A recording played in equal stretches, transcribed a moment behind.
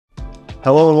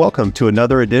Hello and welcome to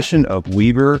another edition of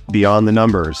Weaver Beyond the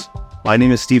Numbers. My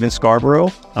name is Stephen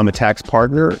Scarborough. I'm a tax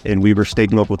partner in Weaver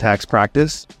State and Local Tax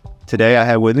Practice. Today I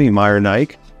have with me Meyer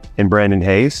Nike and Brandon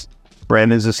Hayes.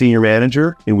 Brandon is a senior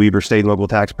manager in Weaver State and Local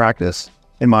Tax Practice,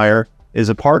 and Meyer is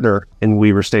a partner in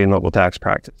Weaver State and Local Tax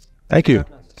Practice. Thank you.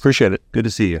 Appreciate it. Good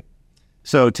to see you.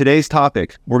 So today's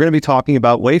topic, we're going to be talking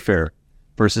about Wayfair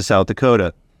versus South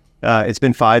Dakota. It's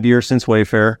been 5 years since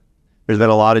Wayfair. There's been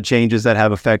a lot of changes that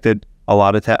have affected a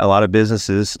lot of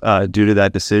businesses due to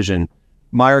that decision.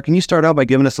 Meyer, can you start out by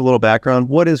giving us a little background?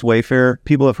 What is Wayfair?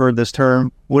 People have heard this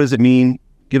term. What does it mean?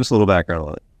 Give us a little background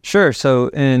on it. Sure. So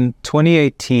in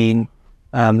 2018,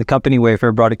 the company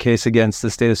Wayfair brought a case against the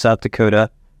state of South Dakota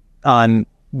on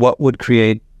what would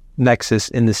create Nexus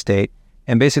in the state.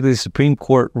 And basically the Supreme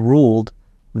Court ruled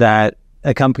that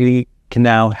a company can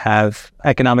now have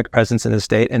economic presence in the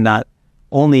state, and not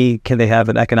only can they have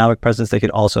an economic presence, they could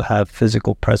also have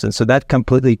physical presence. So that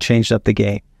completely changed up the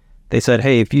game. They said,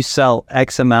 hey, if you sell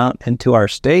X amount into our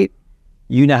state,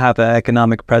 you now have an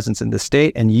economic presence in the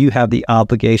state and you have the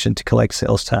obligation to collect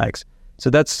sales tax.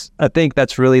 So I think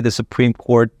that's really the Supreme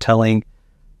Court telling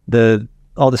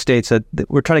all the states that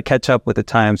we're trying to catch up with the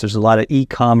times. There's a lot of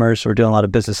e-commerce. We're doing a lot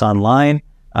of business online.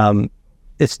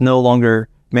 It's no longer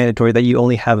mandatory that you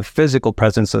only have a physical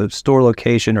presence of store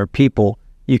location or people.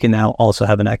 You can now also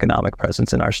have an economic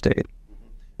presence in our state.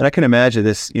 And I can imagine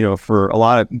this, for a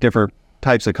lot of different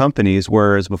types of companies,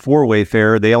 whereas before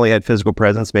Wayfair, they only had physical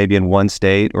presence maybe in one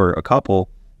state or a couple.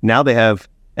 Now they have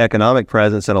economic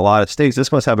presence in a lot of states.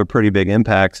 This must have a pretty big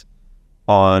impact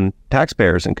on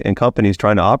taxpayers and companies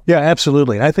trying to operate. Yeah,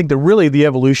 absolutely. And I think that really the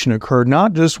evolution occurred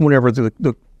not just whenever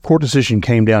the court decision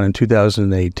came down in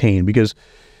 2018, because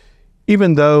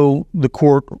even though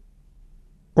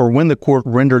when the court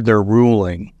rendered their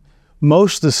ruling,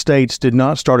 most of the states did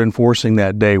not start enforcing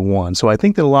that day one. So I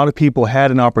think that a lot of people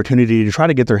had an opportunity to try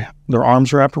to get their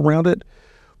arms wrapped around it.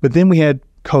 But then we had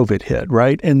COVID hit,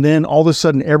 right? And then all of a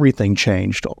sudden everything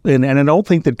changed. And I don't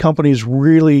think that companies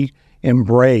really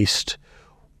embraced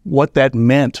what that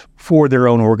meant for their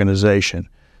own organization.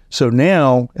 So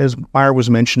now, as Meyer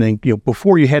was mentioning,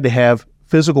 before you had to have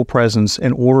physical presence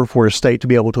in order for a state to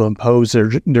be able to impose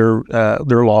their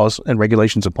laws and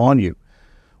regulations upon you.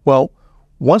 Well,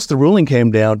 once the ruling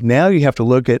came down, now you have to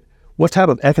look at what type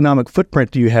of economic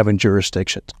footprint do you have in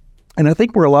jurisdictions. And I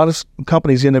think where a lot of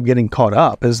companies end up getting caught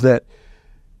up is that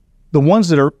the ones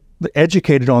that are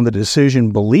educated on the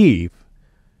decision believe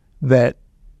that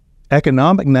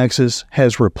economic nexus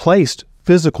has replaced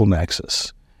physical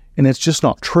nexus. And it's just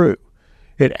not true.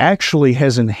 It actually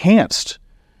has enhanced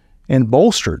and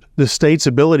bolstered the state's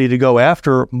ability to go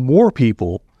after more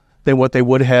people than what they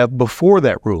would have before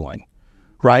that ruling,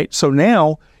 right? So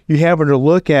now you have to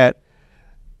look at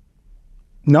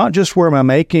not just where am I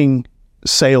making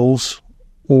sales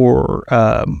or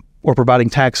providing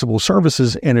taxable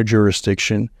services in a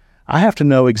jurisdiction. I have to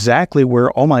know exactly where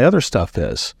all my other stuff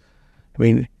is. I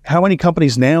mean, how many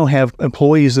companies now have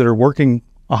employees that are working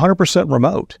 100%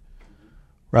 remote,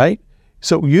 right?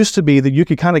 So it used to be that you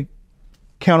could kind of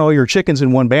count all your chickens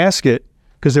in one basket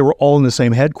because they were all in the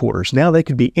same headquarters. Now they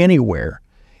could be anywhere.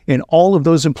 And all of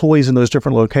those employees in those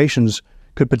different locations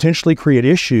could potentially create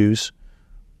issues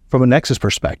from a nexus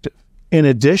perspective, in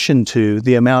addition to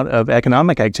the amount of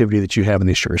economic activity that you have in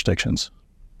these jurisdictions.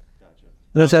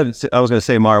 Gotcha. I was going to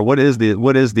say, Mar, what is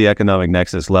the economic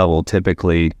nexus level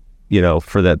typically,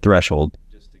 for that threshold?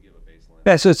 Just to give a baseline.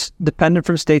 Yeah, so it's dependent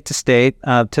from state to state.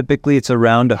 Typically, it's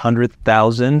around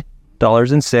 $100,000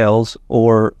 in sales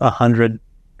or 100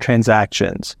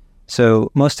 transactions.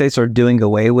 So most states are doing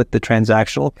away with the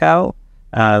transactional cow,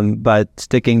 but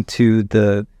sticking to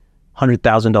the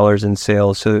 $100,000 in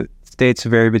sales. So states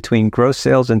vary between gross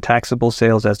sales and taxable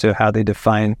sales as to how they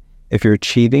define if you're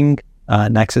achieving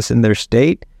nexus in their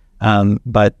state,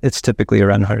 but it's typically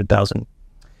around 100,000.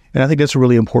 And I think that's a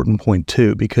really important point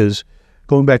too, because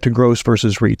going back to gross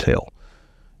versus retail,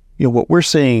 what we're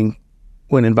seeing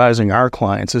when advising our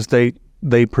clients is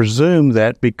they presume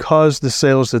that because the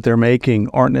sales that they're making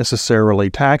aren't necessarily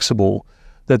taxable,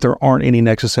 that there aren't any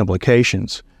nexus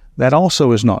implications. That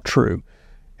also is not true.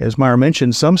 As Meyer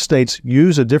mentioned, some states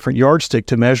use a different yardstick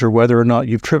to measure whether or not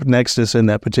you've tripped nexus in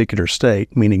that particular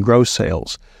state, meaning gross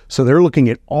sales. So they're looking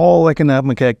at all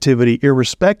economic activity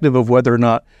irrespective of whether or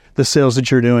not the sales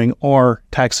that you're doing are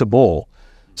taxable.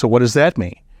 So what does that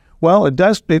mean? Well,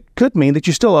 it could mean that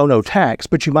you still owe no tax,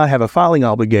 but you might have a filing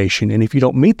obligation. And if you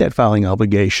don't meet that filing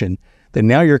obligation, then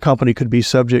now your company could be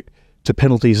subject to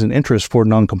penalties and interest for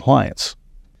noncompliance.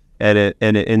 And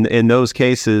in those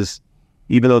cases,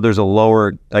 even though there's a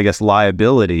lower,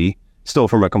 liability, still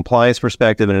from a compliance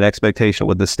perspective and an expectation of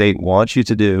what the state wants you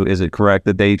to do, is it correct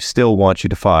that they still want you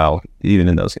to file even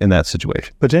in that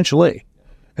situation? Potentially.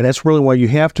 And that's really why you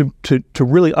have to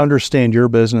really understand your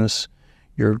business,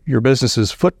 your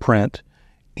business's footprint,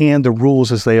 and the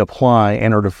rules as they apply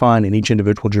and are defined in each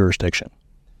individual jurisdiction.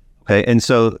 Okay, and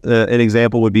so an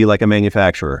example would be like a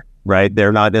manufacturer, right?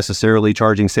 They're not necessarily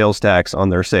charging sales tax on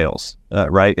their sales,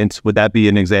 right? And would that be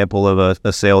an example of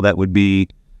a sale that would be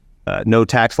no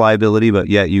tax liability, but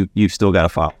yet you've still got to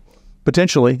file?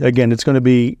 Potentially. Again, it's going to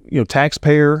be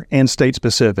taxpayer and state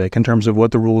specific in terms of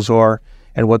what the rules are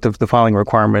and what the filing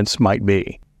requirements might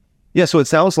be. Yeah, so it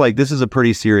sounds like this is a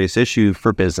pretty serious issue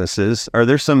for businesses. Are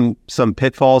there some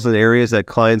pitfalls and areas that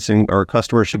clients or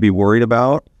customers should be worried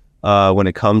about when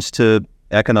it comes to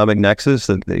economic nexus,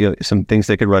 some things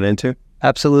they could run into?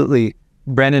 Absolutely.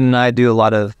 Brandon and I do a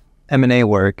lot of M&A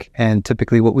work, and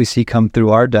typically what we see come through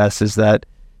our desk is that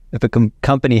if a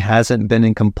company hasn't been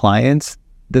in compliance,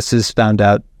 this is found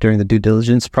out during the due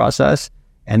diligence process,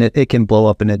 and it can blow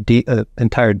up an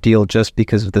entire deal just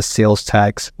because of the sales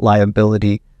tax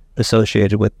liability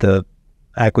associated with the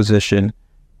acquisition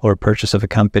or purchase of a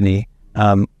company.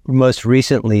 Most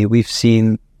recently, we've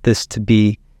seen this to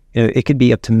be, it could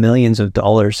be up to millions of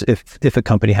dollars if a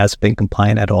company hasn't been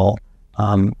compliant at all.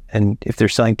 And if they're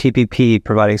selling TPP,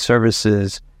 providing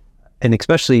services, and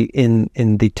especially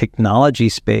in the technology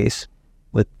space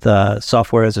with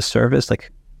software as a service,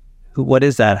 like what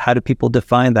is that? How do people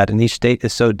define that? And each state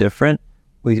is so different.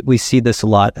 We see this a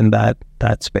lot in that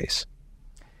space.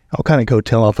 I'll kind of go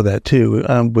tail off of that too,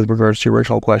 with regards to your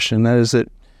original question. That is that,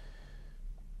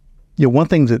 one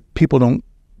thing that people don't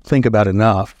think about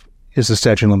enough is the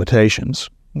statute of limitations.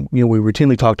 We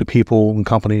routinely talk to people and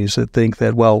companies that think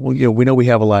that, well, we know we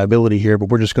have a liability here, but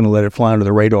we're just going to let it fly under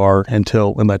the radar and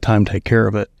let time take care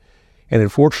of it. And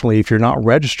unfortunately, if you're not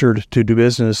registered to do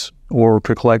business or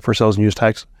to collect for sales and use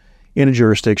tax in a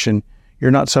jurisdiction,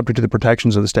 you're not subject to the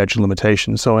protections of the statute of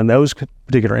limitations. So in those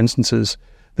particular instances,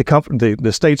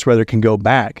 the states rather can go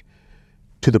back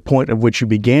to the point of which you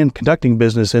began conducting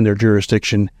business in their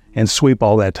jurisdiction and sweep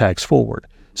all that tax forward.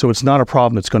 So it's not a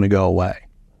problem that's going to go away.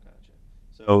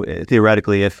 So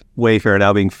theoretically, if Wayfair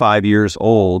now being 5 years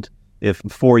old, if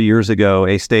 4 years ago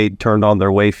a state turned on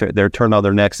their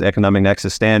next economic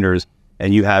nexus standards,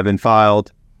 and you haven't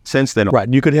filed since then,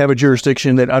 right? You could have a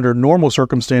jurisdiction that under normal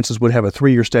circumstances would have a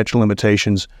 3-year statute of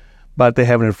limitations, but they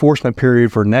have an enforcement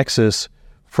period for nexus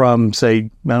from, say,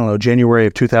 January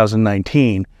of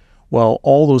 2019. Well,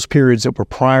 all those periods that were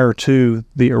prior to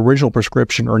the original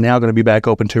prescription are now going to be back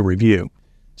open to review.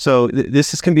 So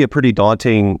this can be a pretty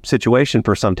daunting situation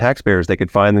for some taxpayers. They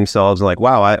could find themselves like,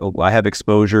 wow, I have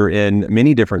exposure in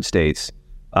many different states.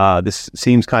 This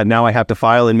seems now I have to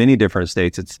file in many different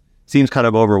states. It seems kind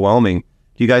of overwhelming.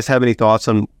 Do you guys have any thoughts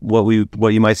on what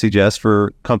you might suggest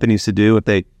for companies to do if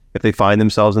they find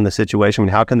themselves in the situation? I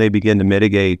mean, how can they begin to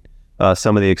mitigate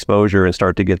some of the exposure and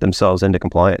start to get themselves into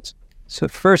compliance? So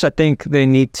first, I think they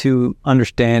need to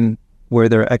understand where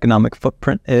their economic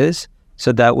footprint is.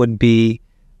 So that would be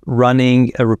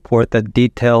running a report that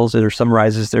details or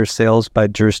summarizes their sales by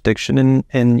jurisdiction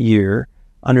and year,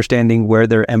 understanding where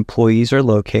their employees are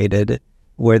located,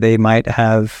 where they might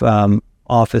have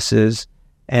offices,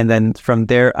 and then from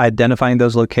there identifying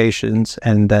those locations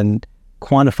and then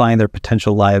quantifying their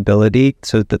potential liability.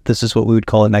 So that this is what we would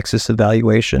call a nexus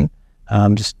evaluation.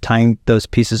 Just tying those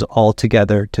pieces all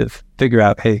together to figure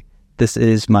out, hey, this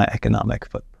is my economic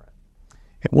footprint.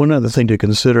 One other thing to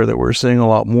consider that we're seeing a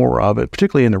lot more of it,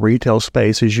 particularly in the retail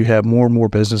space, is you have more and more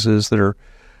businesses that are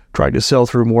trying to sell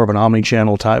through more of an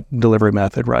omni-channel type delivery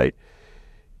method, right?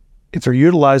 If they're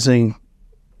utilizing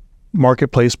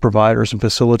marketplace providers and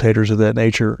facilitators of that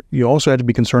nature, you also have to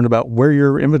be concerned about where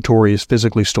your inventory is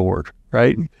physically stored,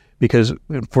 right? Because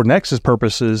for Nexus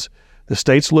purposes, the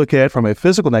states look at, from a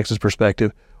physical Nexus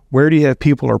perspective, where do you have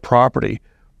people or property?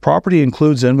 Property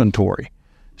includes inventory.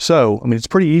 So, it's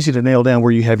pretty easy to nail down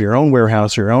where you have your own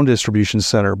warehouse or your own distribution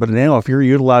center. But now if you're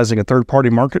utilizing a third-party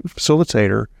marketplace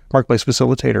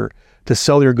facilitator to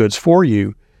sell your goods for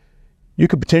you, you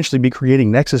could potentially be creating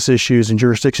nexus issues in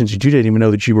jurisdictions that you didn't even know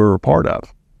that you were a part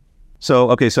of. So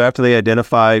after they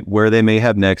identify where they may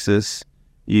have nexus,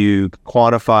 you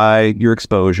quantify your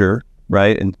exposure,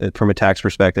 right? And from a tax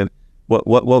perspective,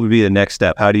 what would be the next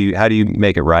step? How do you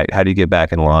make it right? How do you get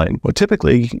back in line? Well,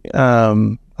 typically,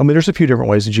 there's a few different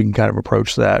ways that you can kind of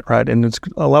approach that, right? And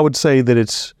I would say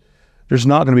that there's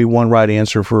not going to be one right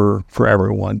answer for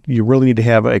everyone. You really need to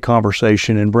have a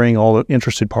conversation and bring all the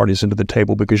interested parties into the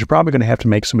table, because you're probably going to have to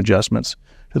make some adjustments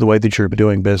to the way that you're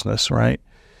doing business, right?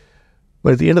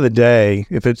 But at the end of the day,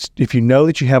 if you know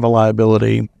that you have a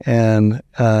liability and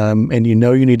you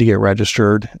know you need to get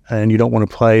registered and you don't want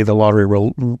to play the lottery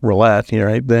roulette,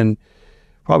 right, then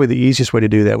probably the easiest way to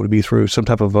do that would be through some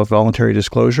type of a voluntary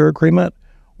disclosure agreement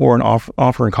or an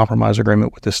offer and compromise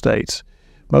agreement with the states.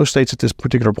 Most states at this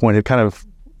particular point have kind of,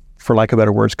 for lack of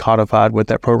better words, codified what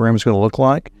that program is going to look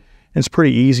like. And it's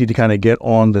pretty easy to kind of get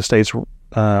on the states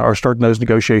or start those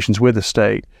negotiations with the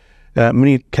state. In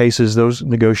many cases, those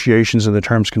negotiations and the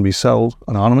terms can be settled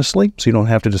anonymously, so you don't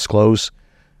have to disclose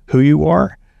who you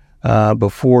are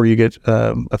before you get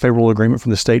a favorable agreement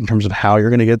from the state in terms of how you're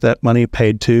going to get that money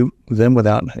paid to them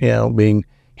without being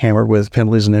hammered with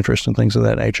penalties and interest and things of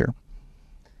that nature.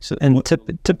 So, and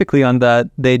typically on that,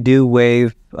 they do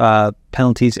waive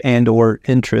penalties and or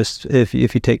interest if you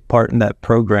take part in that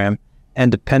program.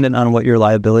 And dependent on what your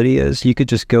liability is, you could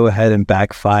just go ahead and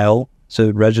backfile, so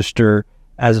register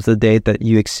as of the date that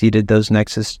you exceeded those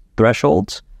Nexus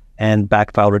thresholds and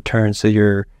backfile returns. So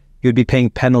you'd be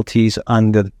paying penalties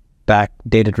on the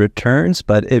backdated returns,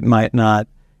 but it might not,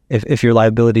 if your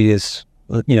liability is,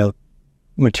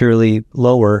 materially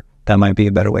lower, that might be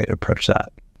a better way to approach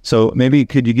that. So maybe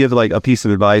could you give like a piece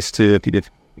of advice to if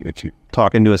you're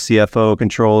talking to a CFO,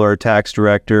 controller, tax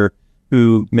director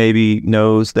who maybe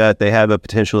knows that they have a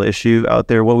potential issue out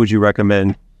there? What would you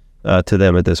recommend to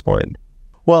them at this point?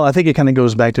 Well, I think it kind of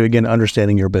goes back to, again,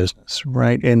 understanding your business,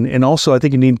 right? And also I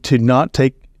think you need to not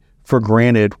take for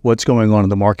granted what's going on in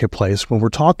the marketplace. When we're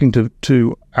talking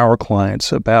to our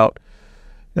clients about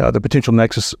the potential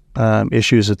Nexus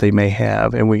issues that they may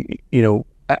have, and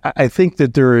I think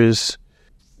that there is,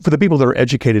 for the people that are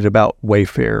educated about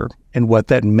Wayfair and what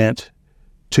that meant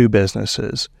to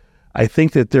businesses, I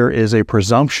think that there is a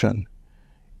presumption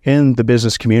in the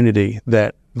business community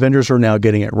that vendors are now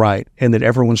getting it right and that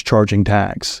everyone's charging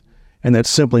tax. And that's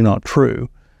simply not true.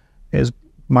 As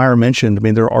Meyer mentioned,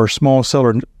 there are small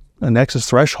seller Nexus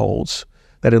thresholds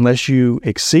that unless you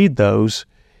exceed those,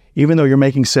 even though you're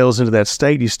making sales into that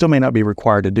state, you still may not be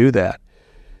required to do that.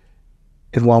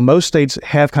 And while most states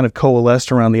have kind of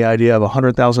coalesced around the idea of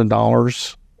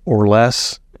 $100,000 or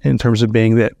less in terms of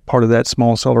being that part of that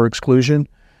small seller exclusion,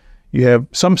 you have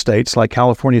some states like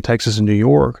California, Texas, and New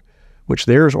York, which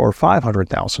theirs are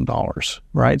 $500,000,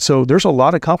 right? So there's a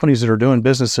lot of companies that are doing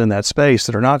business in that space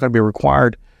that are not going to be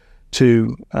required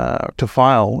to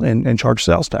file and charge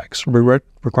sales tax,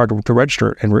 required to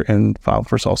register and file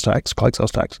for sales tax, collect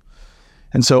sales tax.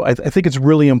 And so I think it's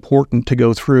really important to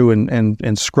go through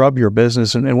and scrub your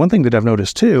business. And one thing that I've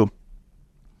noticed too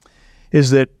is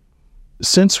that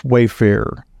since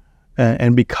Wayfair,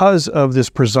 and because of this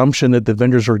presumption that the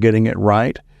vendors are getting it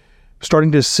right,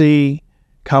 starting to see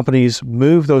companies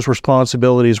move those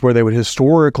responsibilities where they would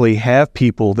historically have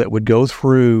people that would go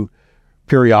through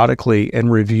periodically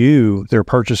and review their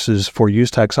purchases for use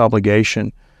tax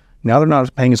obligation. Now they're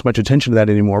not paying as much attention to that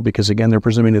anymore because, again, they're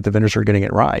presuming that the vendors are getting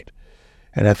it right.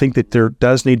 And I think that there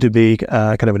does need to be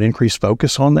kind of an increased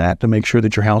focus on that to make sure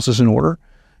that your house is in order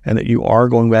and that you are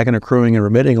going back and accruing and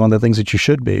remitting on the things that you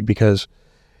should be because,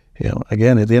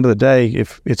 again, at the end of the day,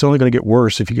 if it's only going to get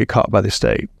worse if you get caught by the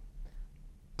state.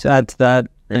 To add to that,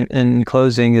 in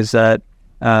closing, is that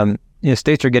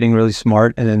states are getting really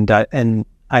smart and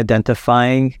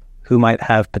identifying who might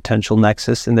have potential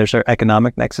nexus and there's their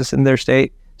economic nexus in their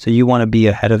state. So you want to be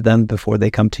ahead of them before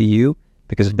they come to you,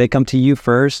 because if they come to you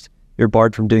first, you're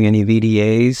barred from doing any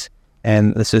VDAs,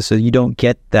 and so you don't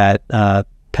get that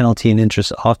penalty and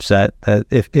interest offset that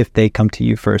if they come to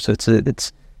you first.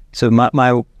 So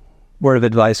my word of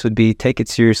advice would be take it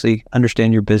seriously,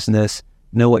 understand your business,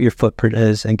 know what your footprint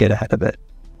is, and get ahead of it.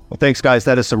 Well, thanks, guys.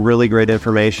 That is some really great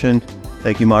information.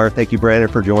 Thank you, Meyer. Thank you, Brandon,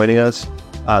 for joining us.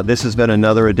 This has been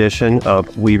another edition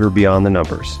of Weaver Beyond the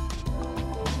Numbers.